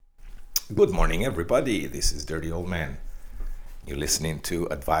Good morning, everybody. This is Dirty Old Man. You're listening to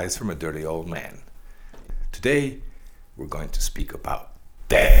Advice from a Dirty Old Man. Today, we're going to speak about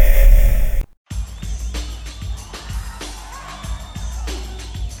death.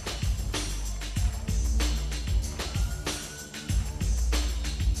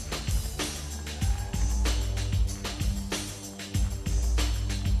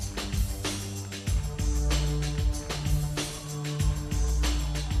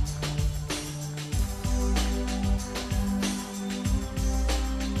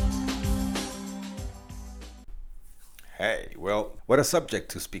 Hey, well, what a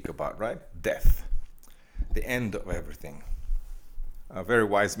subject to speak about, right? Death, the end of everything. A very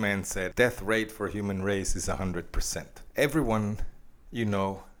wise man said, death rate for human race is 100%. Everyone you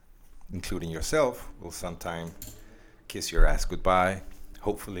know, including yourself, will sometime kiss your ass goodbye,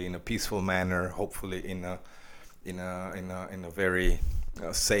 hopefully in a peaceful manner, hopefully in a very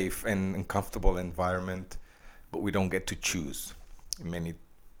safe and comfortable environment, but we don't get to choose. Many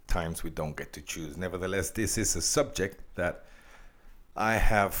times we don't get to choose. Nevertheless, this is a subject that I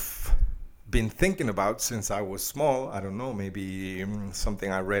have been thinking about since I was small. I don't know, maybe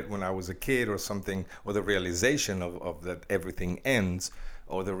something I read when I was a kid or something, or the realization of that everything ends,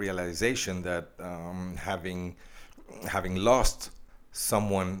 or the realization that having lost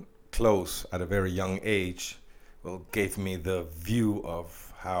someone close at a very young age, well, gave me the view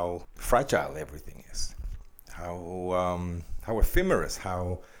of how fragile everything is, how ephemeral,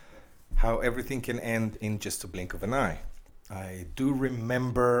 how everything can end in just a blink of an eye. I do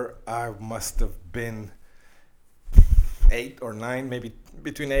remember I must have been 8 or 9, maybe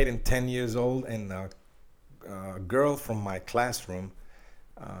between 8 and 10 years old, and a girl from my classroom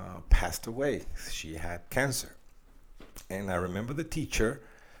passed away. She had cancer. And I remember the teacher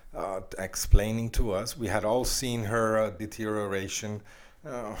explaining to us. We had all seen her deterioration.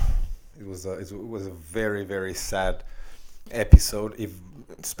 Uh, it was a very, very sad episode,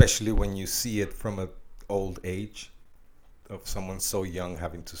 especially when you see it from an old age, of someone so young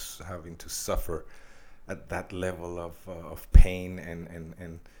having to suffer at that level of pain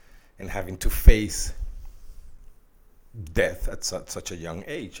and having to face death at such a young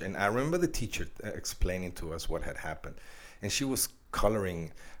age. And I remember the teacher explaining to us what had happened, and she was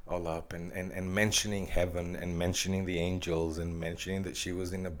coloring all up and mentioning heaven and mentioning the angels and mentioning that she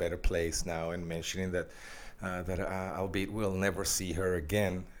was in a better place now, and mentioning that albeit we'll never see her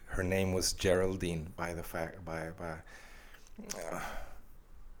again. Her name was Geraldine.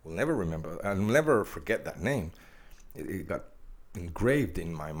 We'll never remember. I'll never forget that name. It got engraved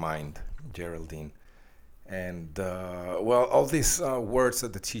in my mind, Geraldine. And well, all these words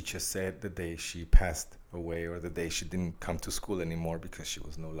that the teacher said the day she passed away, or the day she didn't come to school anymore because she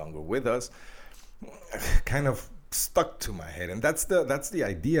was no longer with us, kind of stuck to my head. And that's the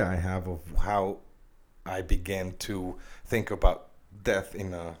idea I have of how I began to think about death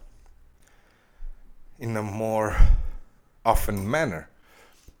in a more often manner.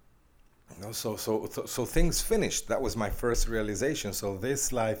 So things finished. That was my first realization. So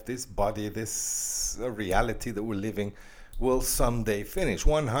this life, this body, this reality that we're living will someday finish.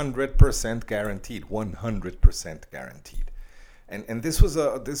 100% guaranteed. 100% guaranteed. And this was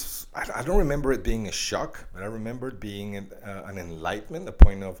I don't remember it being a shock, but I remember it being an enlightenment, a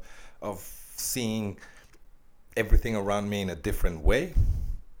point of seeing everything around me in a different way,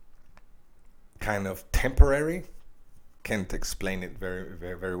 kind of temporary. Can't explain it very,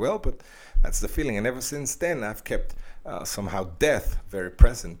 very, very well, but that's the feeling. And ever since then, I've kept somehow death very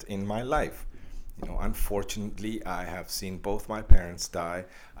present in my life. Unfortunately, I have seen both my parents die.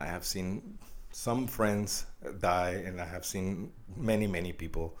 I have seen some friends die, and I have seen many, many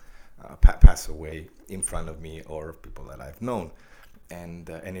people pass away in front of me, or people that I've known. And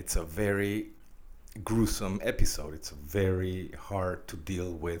it's a very gruesome episode. It's a very hard to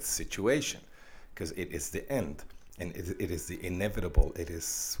deal with situation, because it is the end. And it is the inevitable. It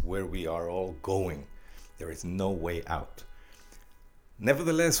is where we are all going. There is no way out.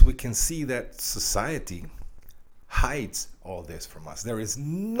 Nevertheless, we can see that society hides all this from us. There is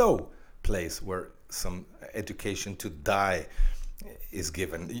no place where some education to die is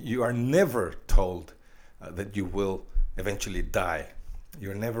given. You are never told that you will eventually die.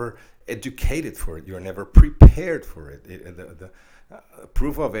 You're never educated for it. You're never prepared for it. The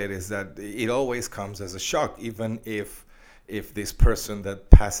proof of it is that it always comes as a shock, even if this person that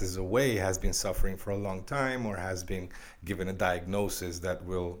passes away has been suffering for a long time, or has been given a diagnosis that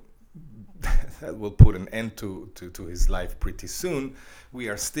will put an end to his life pretty soon. We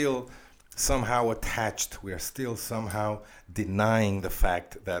are still somehow attached. We are still somehow denying the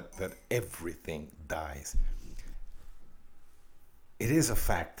fact that everything dies. It is a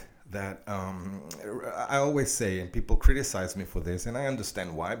fact that I always say, and people criticize me for this, and I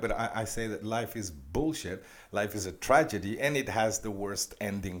understand why, but I say that life is bullshit, life is a tragedy, and it has the worst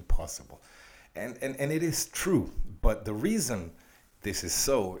ending possible. And it is true, but the reason this is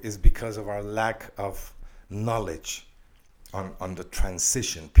so is because of our lack of knowledge on the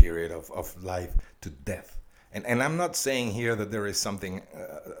transition period of life to death. And I'm not saying here that there is something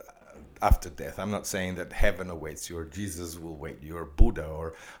after death. I'm not saying that heaven awaits you or Jesus will wait you or Buddha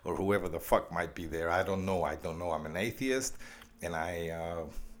or whoever the fuck might be there. I don't know. I don't know. I'm an atheist, and I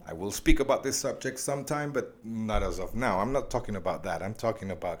will speak about this subject sometime, but not as of now. I'm not talking about that. I'm talking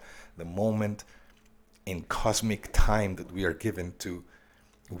about the moment in cosmic time that we are given to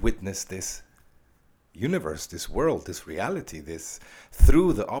witness this universe, this world, this reality, this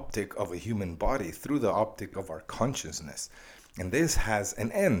through the optic of a human body, through the optic of our consciousness. And this has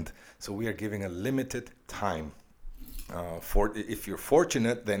an end. So we are giving a limited time. For if you're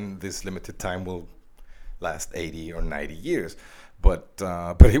fortunate, then this limited time will last 80 or 90 years. But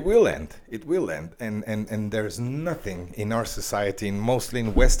it will end. It will end. And there's nothing in our society, and mostly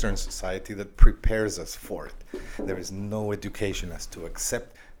in Western society, that prepares us for it. There is no education as to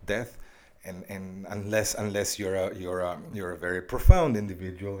accept death, and unless you're a very profound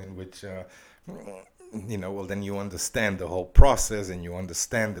individual in which well, then you understand the whole process and you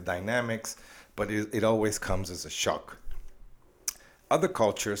understand the dynamics, but it always comes as a shock. Other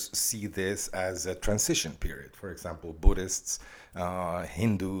cultures see this as a transition period. For example, Buddhists,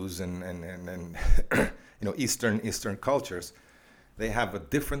 Hindus, and Eastern cultures, they have a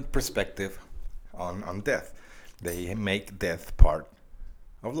different perspective on death. They make death part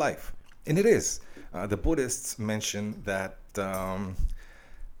of life, and it is. The Buddhists mention that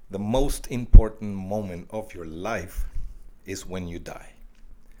the most important moment of your life is when you die.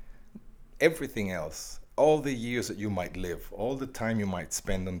 Everything else, all the years that you might live, all the time you might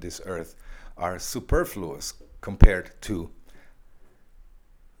spend on this earth, are superfluous compared to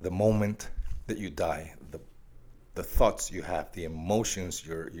the moment that you die, the thoughts you have, the emotions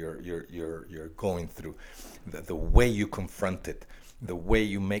you're going through, the way you confront it, the way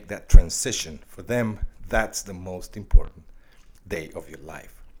you make that transition. For them, that's the most important day of your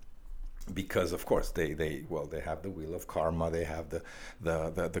life. Because of course they have the wheel of karma, they have the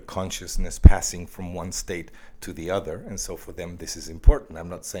consciousness passing from one state to the other, and so for them this is important. I'm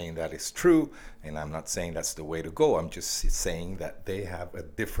not saying that is true, and I'm not saying that's the way to go. I'm just saying that they have a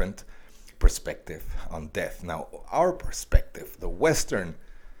different perspective on death. Now, our perspective, the Western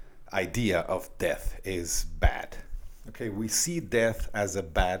idea of death, is bad. Okay, we see death as a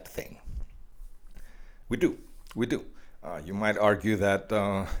bad thing. We do. You might argue that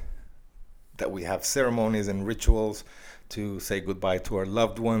we have ceremonies and rituals to say goodbye to our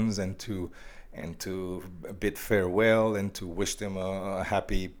loved ones, and to bid farewell, and to wish them a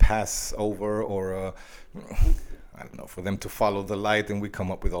happy Passover, or I don't know, for them to follow the light, and we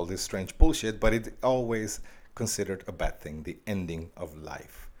come up with all this strange bullshit, but it's always considered a bad thing, the ending of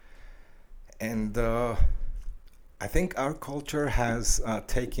life. And I think our culture has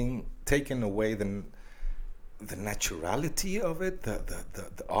taken away the naturality of it,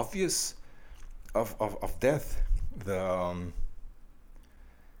 the obvious of death, the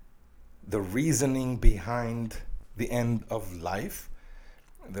reasoning behind the end of life,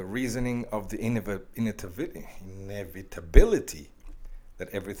 the reasoning of the inevitability that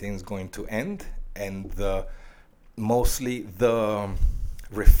everything's going to end, and mostly the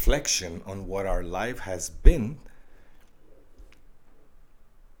reflection on what our life has been,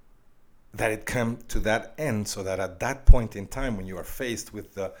 that it come to that end, so that at that point in time when you are faced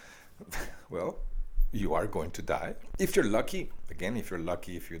with well, you are going to die. If you're lucky, again, if you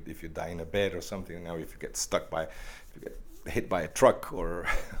die in a bed or something, now if you get if you get hit by a truck or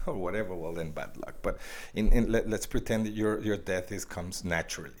whatever, well then bad luck. But let's pretend that your death comes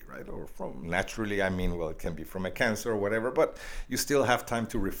naturally, right? Or from naturally, I mean, well, it can be from a cancer or whatever, but you still have time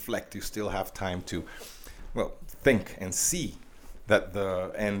to reflect. You still have time to, well, think and see that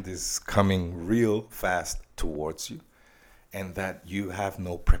the end is coming real fast towards you, and that you have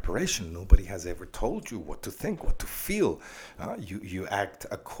no preparation. Nobody has ever told you what to think, what to feel. You act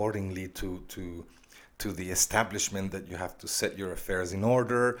accordingly to the establishment that you have to set your affairs in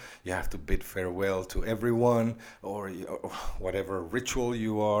order. You have to bid farewell to everyone, or whatever ritual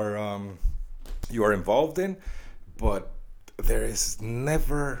you are involved in. But there is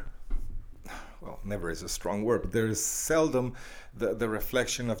never, well, never is a strong word, but there is seldom the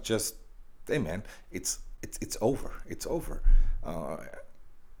reflection of just, hey man, it's over. It's over.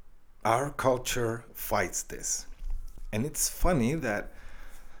 Our culture fights this, and it's funny that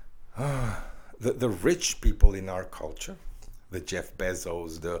the rich people in our culture, The Jeff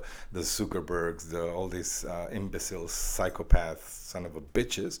Bezos, the Zuckerbergs, all these imbeciles, psychopaths, son of a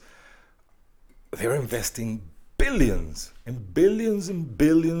bitches, they're investing billions and billions and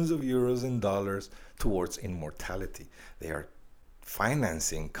billions of euros and dollars towards immortality. They are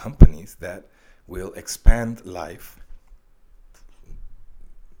financing companies that will expand life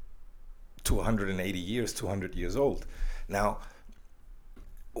to 180 years, 200 years old. Now,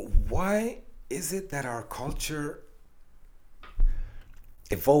 why is it that our culture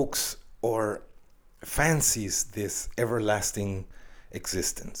evokes or fancies this everlasting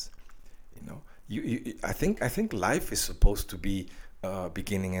existence? You know, I think life is supposed to be a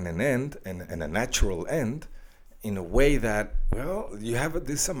beginning and an end, and a natural end, in a way that, well, you have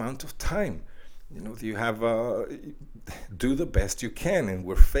this amount of time. You know, you have do the best you can, and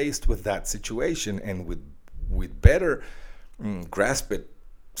we're faced with that situation, and we'd better grasp it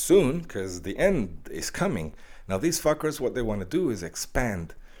soon, because the end is coming. Now these fuckers, what they want to do is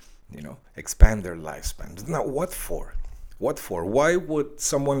expand, expand their lifespan. Now what for? What for? Why would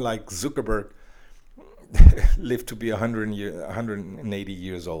someone like Zuckerberg live to be 180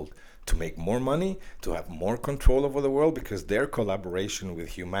 years old? To make more money, to have more control over the world, because their collaboration with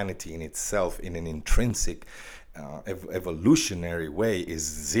humanity in itself, in an intrinsic evolutionary way, is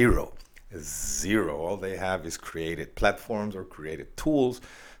zero. All they have is created platforms or created tools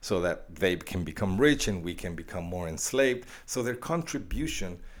so that they can become rich and we can become more enslaved. So their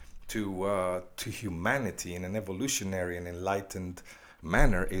contribution to humanity in an evolutionary and enlightened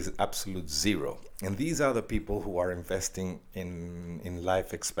manner is absolute zero. And these are the people who are investing in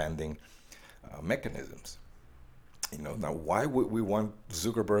life expanding mechanisms. Now why would we want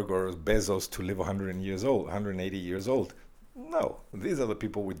Zuckerberg or Bezos to live 180 years old? No, these are the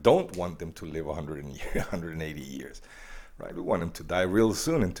people we don't want them to live 180 years, right? We want them to die real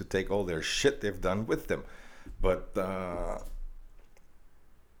soon and to take all their shit they've done with them. But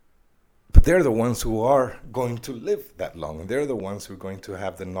they're the ones who are going to live that long, and they're the ones who are going to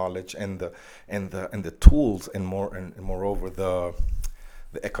have the knowledge and the tools, and moreover the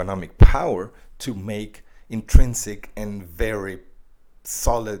economic power to make intrinsic and very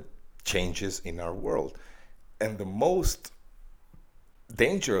solid changes in our world. And the most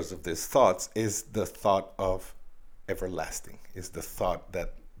dangerous of these thoughts is the thought of everlasting, is the thought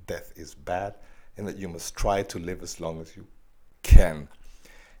that death is bad and that you must try to live as long as you can.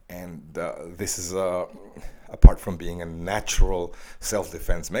 And this is, apart from being a natural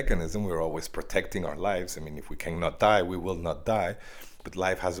self-defense mechanism, we're always protecting our lives. I mean, if we cannot die, we will not die. But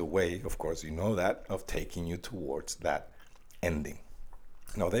life has a way, of course, you know that, of taking you towards that ending.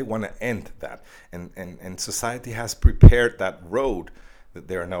 Now, they want to end that. And society has prepared that road that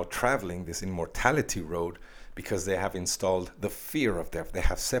they are now traveling, this immortality road, because they have installed the fear of death. They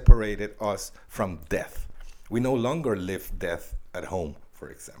have separated us from death. We no longer live death at home, for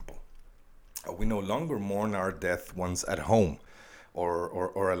example. We no longer mourn our death ones at home,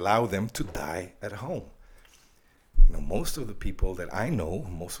 or allow them to die at home. Most of the people that I know,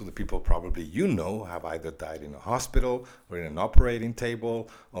 most of the people probably you know, have either died in a hospital or in an operating table,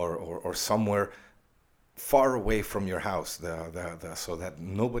 or somewhere far away from your house, so that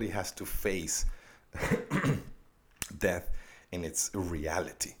nobody has to face death in its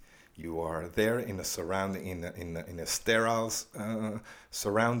reality. You are there in a surrounding, in a sterile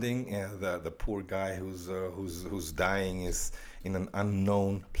surrounding. The poor guy who's dying is in an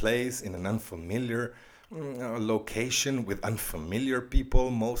unknown place, in an unfamiliar location, with unfamiliar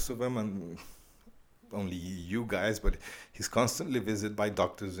people, most of them, and only you guys, but he's constantly visited by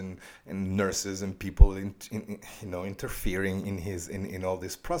doctors and nurses and people interfering in all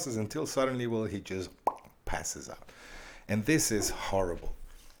this process, until suddenly, well, he just passes out. And this is horrible.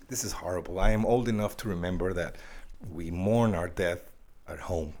 This is horrible. I am old enough to remember that we mourn our death at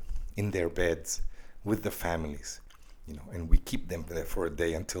home, in their beds, with the families. And we keep them there for a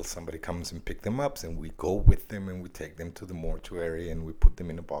day until somebody comes and pick them up, and we go with them and we take them to the mortuary and we put them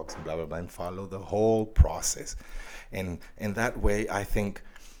in a box and blah blah blah, and follow the whole process. And that way, I think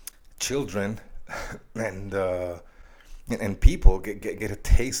children and people get a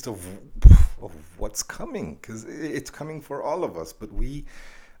taste of what's coming, because it's coming for all of us. But we,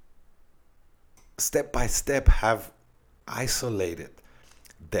 step by step, have isolated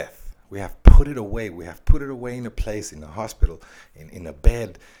death. We have put it away. We have put it away in a place, in a hospital, in a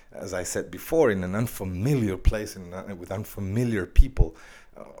bed, as I said before, in an unfamiliar place, with unfamiliar people,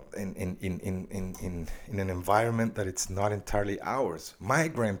 in an environment that it's not entirely ours. My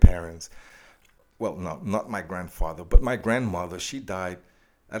grandparents, well, no, not my grandfather, but my grandmother, she died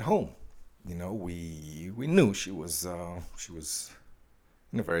at home. We knew she was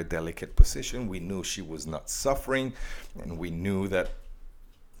in a very delicate position. We knew she was not suffering, and we knew that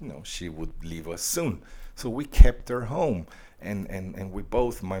she would leave us soon. So we kept her home, and we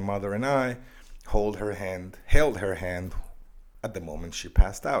both, my mother and I, held her hand at the moment she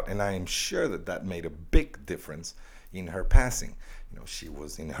passed out. And I am sure that that made a big difference in her passing. She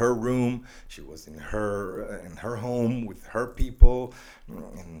was in her room, she was in her home with her people,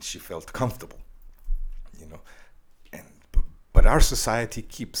 and she felt comfortable. And but our society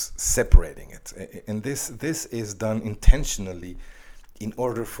keeps separating it, and this is done intentionally in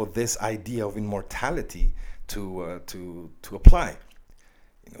order for this idea of immortality to apply.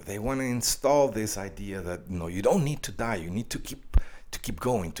 They want to install this idea that you don't need to die. You need to keep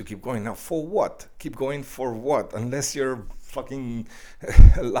going. Now, for what? Keep going for what? Unless you're fucking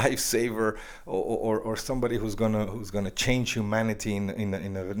lifesaver or somebody who's gonna change humanity in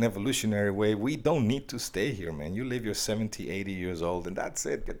an evolutionary way. We don't need to stay here, man. You live your 70, 80 years old, and that's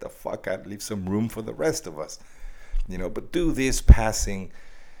it. Get the fuck out. Leave some room for the rest of us. But do this passing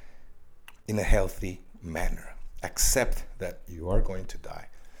in a healthy manner. Accept that you are going to die.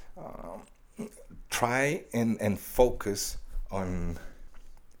 Try and focus on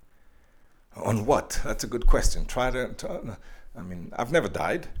what? That's a good question. I've never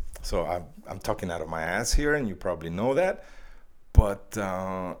died, so I'm talking out of my ass here, and you probably know that. But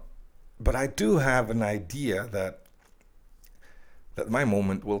I do have an idea that my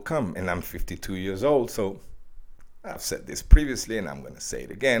moment will come, and I'm 52 years old, so I've said this previously, and I'm going to say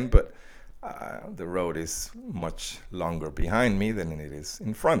it again, but the road is much longer behind me than it is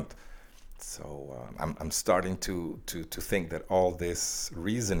in front. So I'm starting to think that all this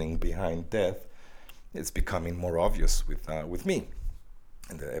reasoning behind death is becoming more obvious with me.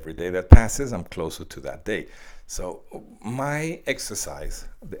 And every day that passes, I'm closer to that day. So the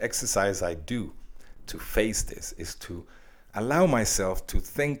exercise I do to face this is to allow myself to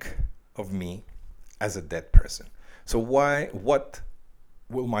think of me as a dead person. So what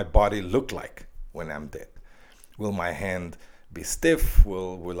will my body look like when I'm dead? Will my hand be stiff?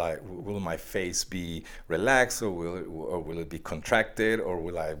 Will my face be relaxed, or will it be contracted, or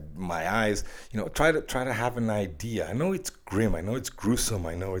my eyes? Try to have an idea. I know it's grim. I know it's gruesome.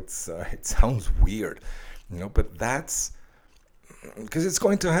 I know it sounds weird. But that's because it's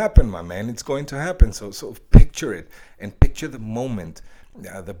going to happen, my man. It's going to happen. So picture it, and picture the moment.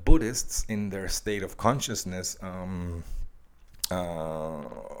 The Buddhists, in their state of consciousness,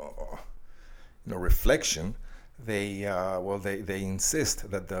 reflection, they insist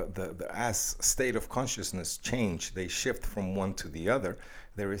that the as state of consciousness change, they shift from one to the other.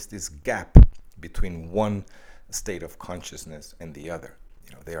 There is this gap between one state of consciousness and the other.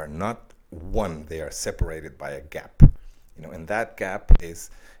 They are not one; they are separated by a gap. And that gap is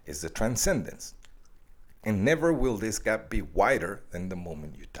the transcendence. And never will this gap be wider than the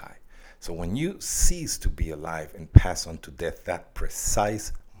moment you die. So when you cease to be alive and pass on to death, that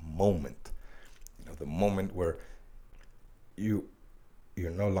precise moment, the moment where you're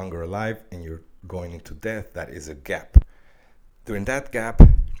no longer alive and you're going into death, that is a gap. During that gap,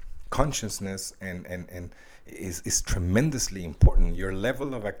 consciousness and is tremendously important. Your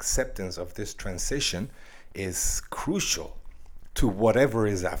level of acceptance of this transition is crucial to whatever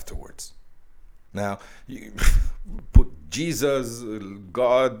is afterwards. Now, you put Jesus,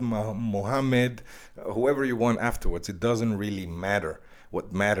 God, Muhammad, whoever you want afterwards. It doesn't really matter.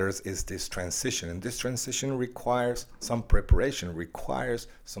 What matters is this transition. And this transition requires some preparation, requires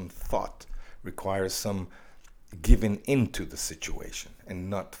some thought, requires some giving into the situation and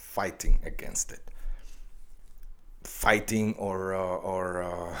not fighting against it. Fighting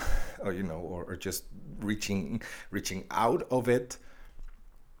or just reaching out of it.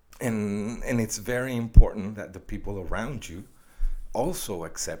 And it's very important that the people around you also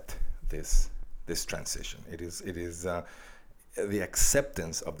accept this transition. It is the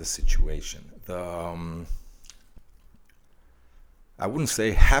acceptance of the situation. I wouldn't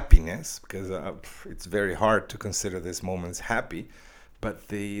say happiness, because it's very hard to consider this moment happy, but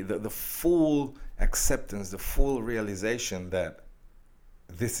the full acceptance, the full realization that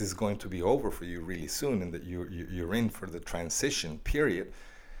this is going to be over for you really soon, and that you're in for the transition period.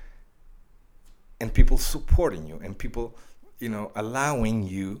 And people supporting you, and people, allowing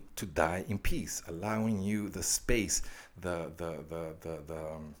you to die in peace, allowing you the space, the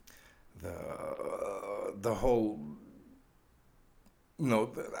whole,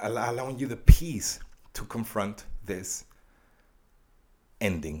 allowing you the peace to confront this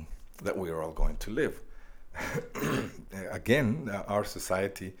ending that we are all going to live. Again, our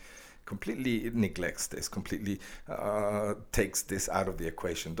society completely neglects this, completely takes this out of the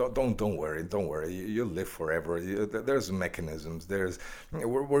equation. Don't worry, don't worry. You'll live forever. There's mechanisms.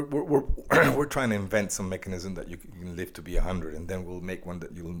 We're we're trying to invent some mechanism that you can live to be 100, and then we'll make one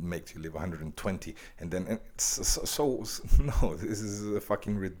that you'll make you live 120, and then no, this is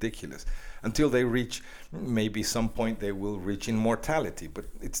fucking ridiculous. Until they reach, maybe some point they will reach immortality, but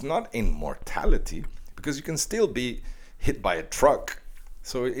it's not immortality, because you can still be hit by a truck.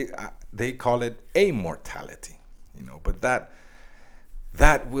 So they call it amortality, but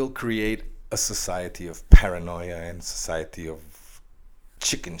that will create a society of paranoia and society of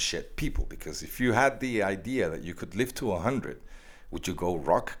chicken shit people. Because if you had the idea that you could live to 100, would you go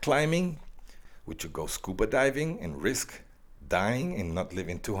rock climbing? Would you go scuba diving and risk dying and not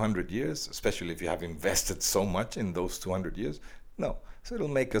living 200 years, especially if you have invested so much in those 200 years? No. So it'll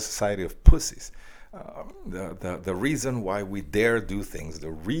make a society of pussies. The reason why we dare do things,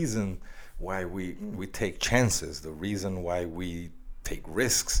 the reason why we take chances, the reason why we take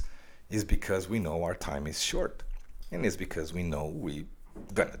risks is because we know our time is short. And it's because we know we're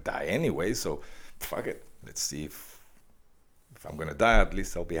gonna die anyway, so fuck it. Let's see if I'm gonna die, at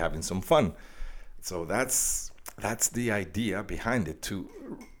least I'll be having some fun. So that's the idea behind it, to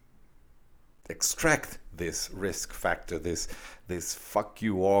extract this risk factor, this fuck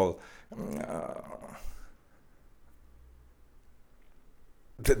you all,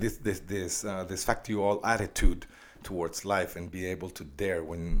 this fact you all attitude towards life, and be able to dare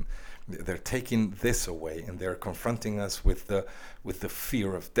when they're taking this away and they're confronting us with the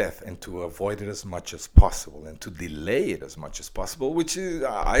fear of death, and to avoid it as much as possible and to delay it as much as possible, which is,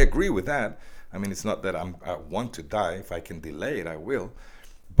 I agree with that. I mean, it's not that I want to die. If I can delay it, I will.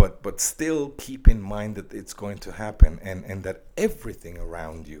 But still keep in mind that it's going to happen, and that everything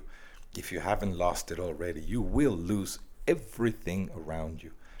around you, if you haven't lost it already, you will lose everything around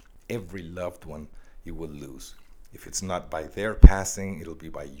you. Every loved one you will lose. If it's not by their passing, it'll be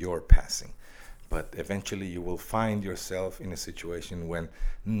by your passing. But eventually you will find yourself in a situation when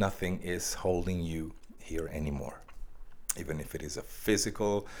nothing is holding you here anymore. Even if it is a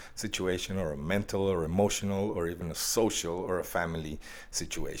physical situation, or a mental or emotional, or even a social or a family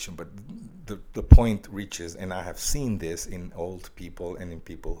situation. But the point reaches, and I have seen this in old people and in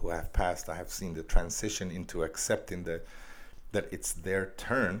people who have passed, I have seen the transition into accepting that it's their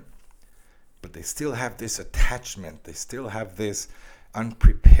turn, but they still have this attachment, they still have this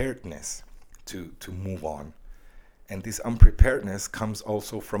unpreparedness to move on. And this unpreparedness comes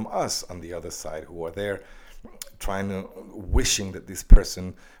also from us on the other side, who are there wishing that this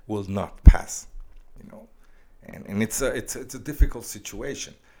person will not pass, and it's a difficult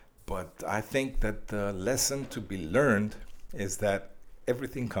situation. But I think that the lesson to be learned is that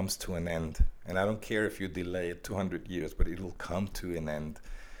everything comes to an end, and I don't care if you delay it 200 years, but it'll come to an end.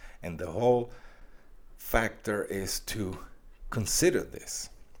 And the whole factor is to consider this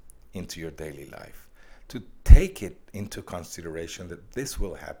into your daily life, to take it into consideration that this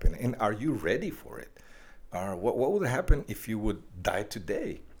will happen, and are you ready for it? What would happen if you would die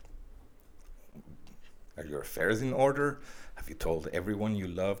today? Are your affairs in order? Have you told everyone you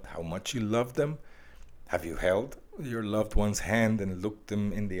loved how much you loved them? Have you held your loved one's hand and looked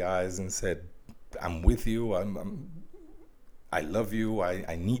them in the eyes and said, I'm with you, I love you,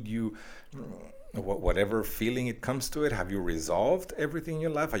 I need you, whatever feeling it comes to it? Have you resolved everything in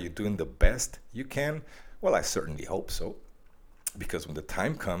your life? Are you doing the best you can? Well, I certainly hope so, because when the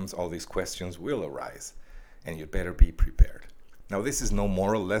time comes, all these questions will arise, and you better be prepared. Now, this is no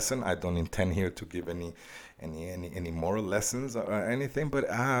moral lesson. I don't intend here to give any moral lessons or anything, but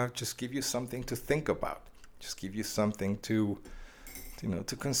just give you something to think about. Just give you something to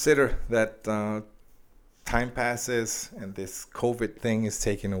consider, that time passes, and this COVID thing is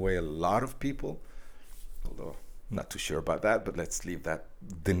taking away a lot of people. Although I'm not too sure about that, but let's leave that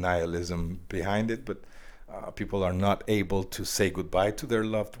denialism behind it. But people are not able to say goodbye to their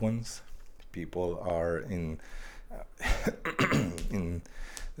loved ones. People are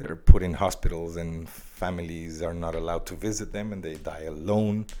they're put in hospitals, and families are not allowed to visit them, and they die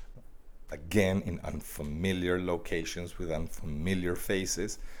alone, again in unfamiliar locations with unfamiliar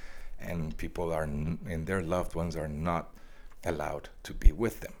faces, and people and their loved ones are not allowed to be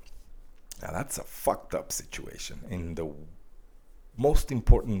with them. Now that's a fucked up situation. In the most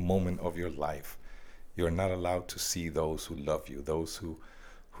important moment of your life, you're not allowed to see those who love you, those who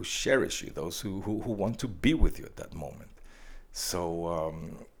cherish you, those who want to be with you at that moment. So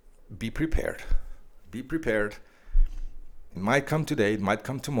be prepared. Be prepared. It might come today, it might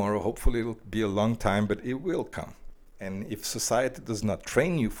come tomorrow. Hopefully it'll be a long time, but it will come. And if society does not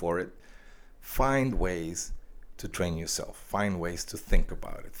train you for it, find ways to train yourself. Find ways to think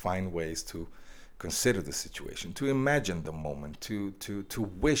about it. Find ways to consider the situation, to imagine the moment, to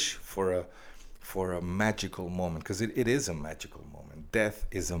wish for a magical moment, because it is a magical moment. Death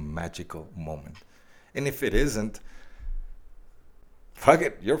is a magical moment. And if it isn't, fuck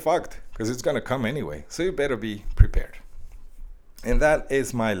it, you're fucked, because it's going to come anyway. So you better be prepared. And that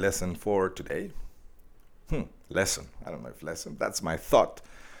is my lesson for today. Lesson. I don't know if lesson. That's my thought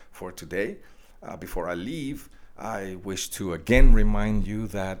for today. Before I leave, I wish to again remind you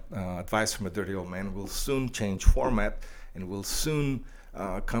that Advice from a Dirty Old Man will soon change format and will soon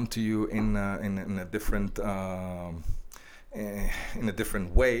come to you in a different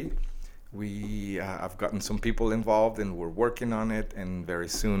way. I've gotten some people involved and we're working on it, and very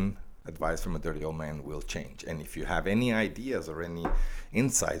soon Advice from a Dirty Old Man will change. And if you have any ideas or any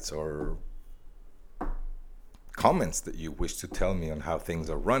insights or comments that you wish to tell me on how things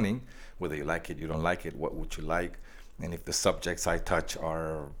are running, whether you like it, you don't like it, what would you like, and if the subjects I touch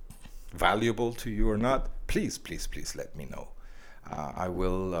are valuable to you or not, please let me know. I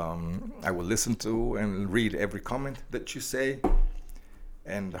will listen to and read every comment that you say,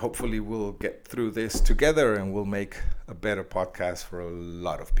 and hopefully we'll get through this together and we'll make a better podcast for a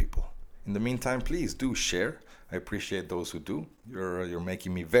lot of people. In the meantime, please do share. I appreciate those who do. You're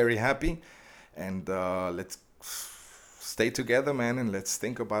making me very happy, and let's stay together, man, and let's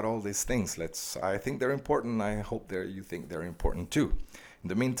think about all these things. I think they're important. I hope you think they're important too. In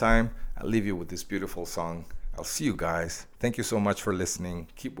the meantime, I'll leave you with this beautiful song. I'll see you guys. Thank you so much for listening.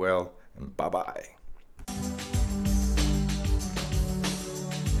 Keep well, and bye-bye.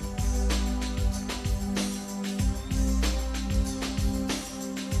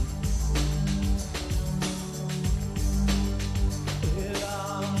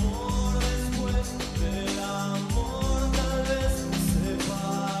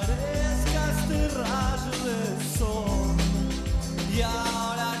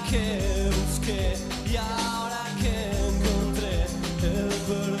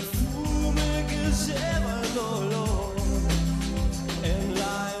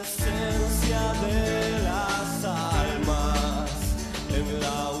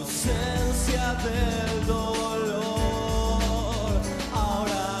 Del dolor.